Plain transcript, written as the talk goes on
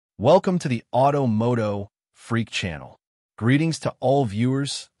Welcome to the MOTO Freak channel. Greetings to all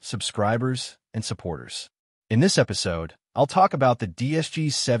viewers, subscribers, and supporters. In this episode, I'll talk about the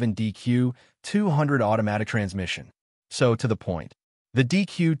Dsg-7 Dq200 automatic transmission. So, to the point. The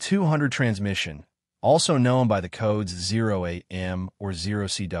Dq200 transmission, also known by the codes 08M or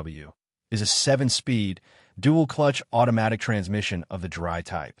 0CW, is a 7-speed, dual-clutch automatic transmission of the dry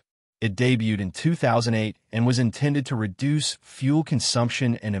type. It debuted in 2008 and was intended to reduce fuel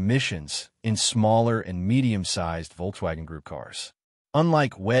consumption and emissions in smaller and medium-sized Volkswagen Group cars.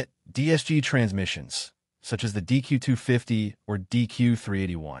 Unlike wet DSG transmissions, such as the DQ250 or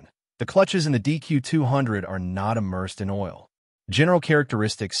DQ381, the clutches in the DQ200 are not immersed in oil. General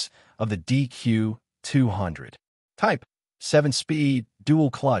characteristics of the DQ200. Type: 7-speed,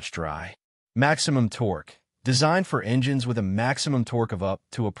 dual-clutch dry. Maximum torque. Designed for engines with a maximum torque of up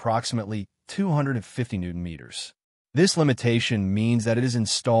to approximately 250 Nm. This limitation means that it is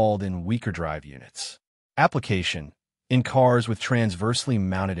installed in weaker drive units. Application: in cars with transversely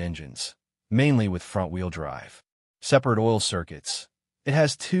mounted engines, mainly with front-wheel drive. Separate oil circuits. It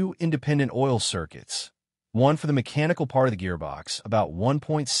has two independent oil circuits, one for the mechanical part of the gearbox, about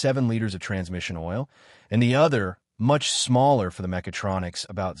 1.7 liters of transmission oil, and the other, much smaller, for the mechatronics,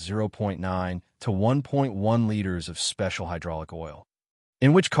 about 0.9 to 1.1 liters of special hydraulic oil.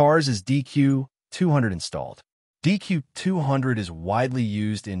 In which cars is DQ200 installed? DQ200 is widely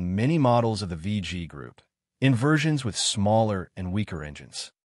used in many models of the VG group, in versions with smaller and weaker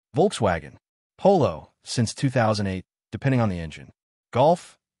engines. Volkswagen, Polo, since 2008, depending on the engine.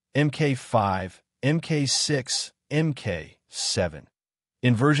 Golf, MK5, MK6, MK7.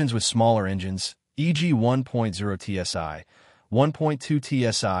 In versions with smaller engines, e.g. 1.0 TSI,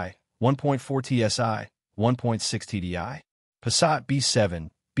 1.2 TSI, 1.4 TSI, 1.6 TDI. Passat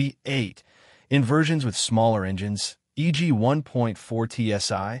B7, B8, in versions with smaller engines, e.g. 1.4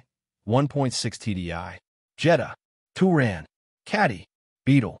 TSI, 1.6 TDI. Jetta, Touran, Caddy,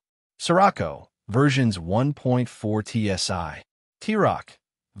 Beetle, Scirocco, versions 1.4 TSI. T-Roc,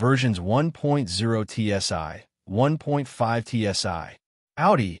 versions 1.0 TSI, 1.5 TSI.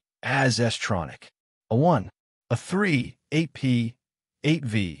 Audi, S-Tronic. A1, A3, 8P,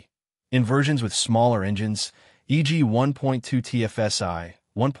 8V, in versions with smaller engines, e.g. 1.2 TFSI,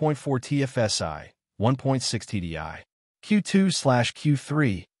 1.4 TFSI, 1.6 TDI.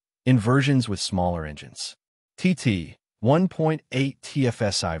 Q2/Q3, in versions with smaller engines. TT, 1.8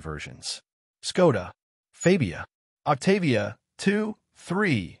 TFSI versions. SKODA, Fabia, Octavia, 2,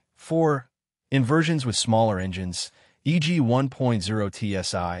 3, 4, in versions with smaller engines, e.g. 1.0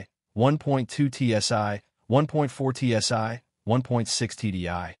 TSI, 1.2 TSI, 1.4 TSI, 1.6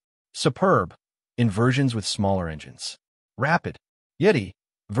 TDI. Superb, in versions with smaller engines. Rapid, Yeti,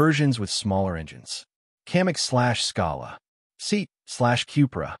 versions with smaller engines. Kamiq/Scala,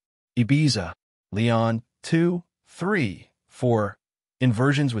 Seat/Cupra, Ibiza, Leon, 2, 3, 4, in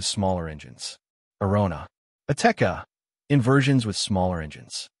versions with smaller engines. Arona, Ateca, in versions with smaller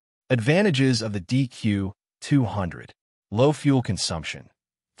engines. Advantages of the DQ200. Low fuel consumption.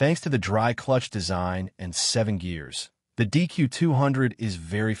 Thanks to the dry clutch design and 7 gears, the DQ200 is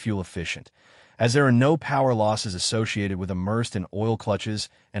very fuel efficient, as there are no power losses associated with immersed in oil clutches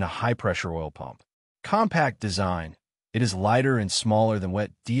and a high-pressure oil pump. Compact design. It is lighter and smaller than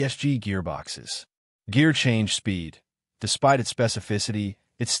wet DSG gearboxes. Gear change speed. Despite its specificity,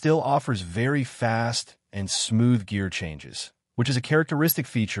 it still offers very fast and smooth gear changes, which is a characteristic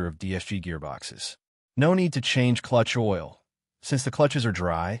feature of DSG gearboxes. No need to change clutch oil. Since the clutches are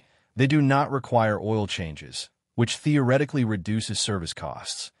dry, they do not require oil changes, which theoretically reduces service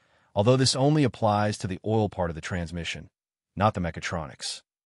costs, although this only applies to the oil part of the transmission, not the mechatronics.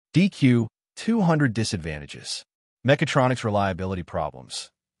 DQ200 disadvantages. Mechatronics reliability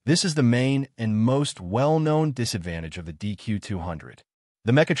problems. This is the main and most well-known disadvantage of the DQ200.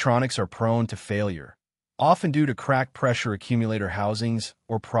 The mechatronics are prone to failure, often due to cracked pressure accumulator housings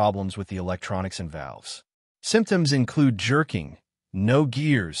or problems with the electronics and valves. Symptoms include jerking, no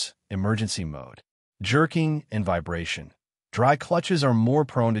gears, emergency mode, jerking, and vibration. Dry clutches are more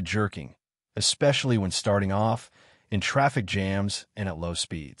prone to jerking, especially when starting off, in traffic jams, and at low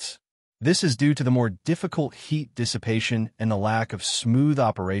speeds. This is due to the more difficult heat dissipation and the lack of smooth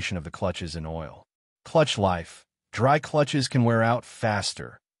operation of the clutches in oil. Clutch life. Dry clutches can wear out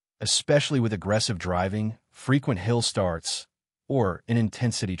faster, especially with aggressive driving, frequent hill starts, or in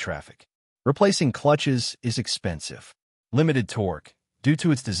intensity traffic. Replacing clutches is expensive. Limited torque. Due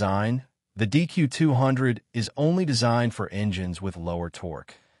to its design, the DQ200 is only designed for engines with lower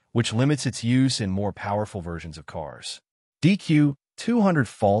torque, which limits its use in more powerful versions of cars. DQ200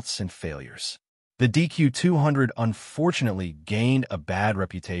 faults and failures. The DQ200 unfortunately gained a bad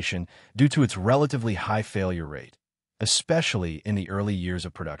reputation due to its relatively high failure rate, especially in the early years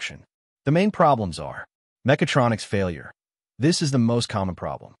of production. The main problems are mechatronics failure. This is the most common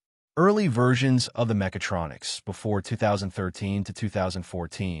problem. Early versions of the mechatronics, before 2013 to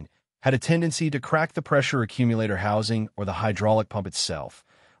 2014, had a tendency to crack the pressure accumulator housing or the hydraulic pump itself,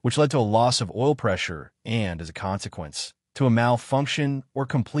 which led to a loss of oil pressure and, as a consequence, to a malfunction or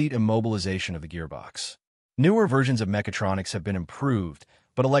complete immobilization of the gearbox. Newer versions of mechatronics have been improved,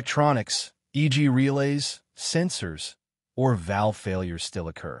 but electronics, e.g. relays, sensors, or valve failures still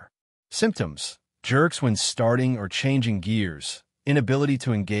occur. Symptoms: jerks when starting or changing gears, inability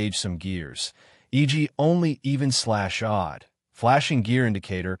to engage some gears, e.g. only even/odd, flashing gear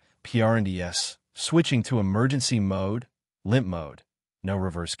indicator, PRNDS, switching to emergency mode, limp mode, no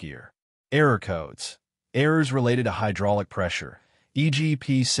reverse gear. Error codes: errors related to hydraulic pressure, e.g.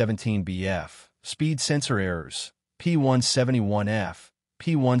 P17BF, speed sensor errors, P171F,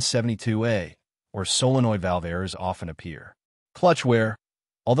 P172A, or solenoid valve errors often appear. Clutch wear: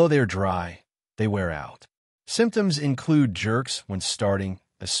 although they are dry, they wear out. Symptoms include jerks when starting,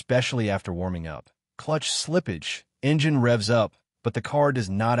 especially after warming up, clutch slippage, engine revs up, but the car does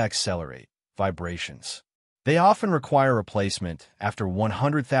not accelerate, vibrations. They often require replacement after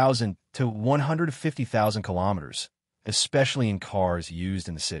 100,000 to 150,000 kilometers, especially in cars used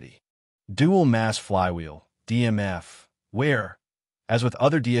in the city. Dual mass flywheel, DMF, wear. As with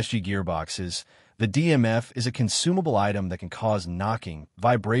other DSG gearboxes, the DMF is a consumable item that can cause knocking,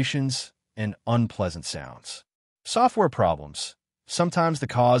 vibrations, and unpleasant sounds. Software problems, sometimes the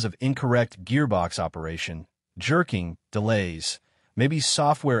cause of incorrect gearbox operation, jerking, delays, maybe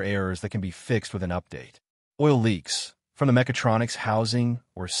software errors that can be fixed with an update. Oil leaks, from the mechatronics housing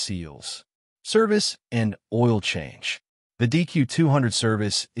or seals. Service and oil change. The DQ200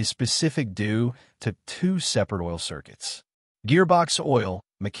 service is specific due to two separate oil circuits. Gearbox oil,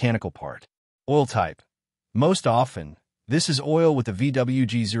 mechanical part. Oil type. Most often, this is oil with the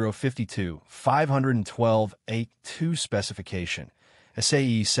VWG052 512A2 specification,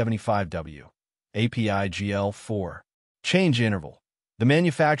 SAE75W, API GL4. Change interval. The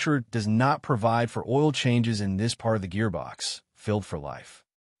manufacturer does not provide for oil changes in this part of the gearbox, filled for life.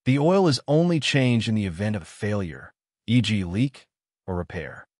 The oil is only changed in the event of failure, e.g. leak or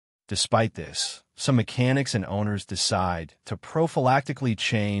repair. Despite this, some mechanics and owners decide to prophylactically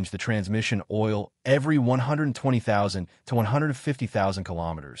change the transmission oil every 120,000 to 150,000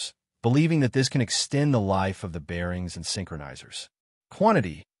 kilometers, believing that this can extend the life of the bearings and synchronizers.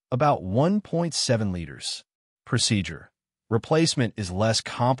 Quantity: about 1.7 liters. Procedure: replacement is less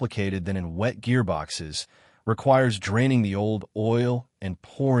complicated than in wet gearboxes, requires draining the old oil and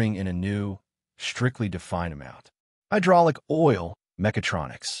pouring in a new, strictly defined amount. Hydraulic oil,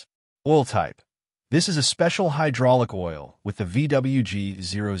 mechatronics. Oil type. This is a special hydraulic oil with the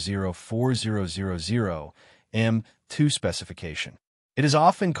VWG004000M2 specification. It is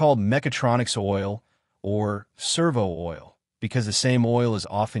often called mechatronics oil or servo oil because the same oil is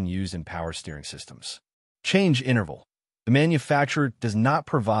often used in power steering systems. Change interval. The manufacturer does not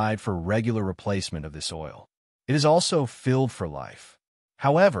provide for regular replacement of this oil. It is also filled for life.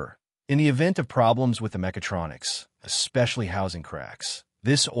 However, in the event of problems with the mechatronics, especially housing cracks,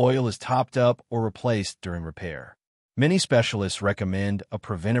 this oil is topped up or replaced during repair. Many specialists recommend a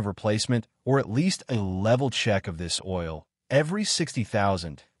preventive replacement or at least a level check of this oil every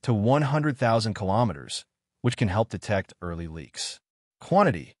 60,000 to 100,000 kilometers, which can help detect early leaks.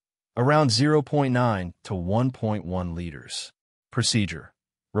 Quantity: around 0.9 to 1.1 liters. Procedure: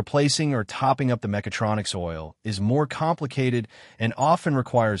 replacing or topping up the mechatronics oil is more complicated and often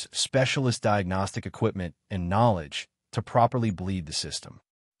requires specialist diagnostic equipment and knowledge to properly bleed the system.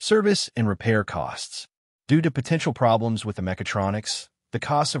 Service and repair costs. Due to potential problems with the mechatronics, the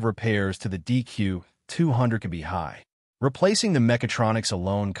cost of repairs to the DQ200 can be high. Replacing the mechatronics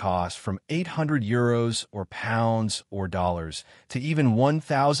alone costs from €800 or pounds or dollars to even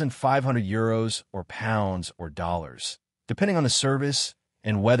 €1,500 or pounds or dollars, depending on the service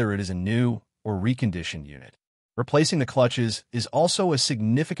and whether it is a new or reconditioned unit. Replacing the clutches is also a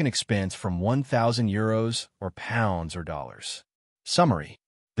significant expense from €1,000 or pounds or dollars. Summary: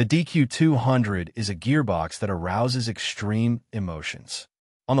 the DQ200 is a gearbox that arouses extreme emotions.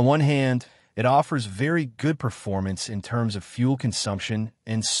 On the one hand, it offers very good performance in terms of fuel consumption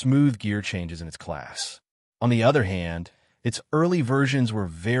and smooth gear changes in its class. On the other hand, its early versions were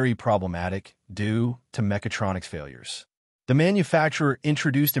very problematic due to mechatronics failures. The manufacturer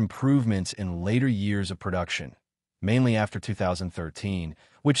introduced improvements in later years of production, mainly after 2013,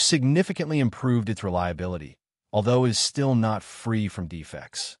 which significantly improved its reliability, although it is still not free from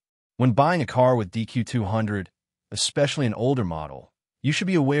defects. When buying a car with DQ200, especially an older model, you should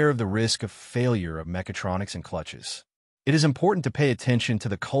be aware of the risk of failure of mechatronics and clutches. It is important to pay attention to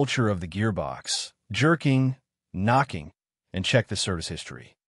the culture of the gearbox, jerking, knocking, and check the service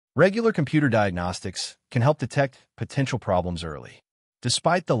history. Regular computer diagnostics can help detect potential problems early.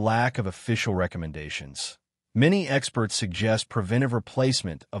 Despite the lack of official recommendations, many experts suggest preventive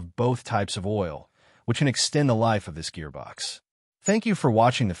replacement of both types of oil, which can extend the life of this gearbox. Thank you for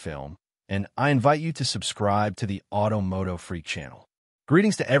watching the film, and I invite you to subscribe to the Automotive Freak channel.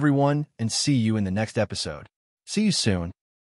 Greetings to everyone, and see you in the next episode. See you soon.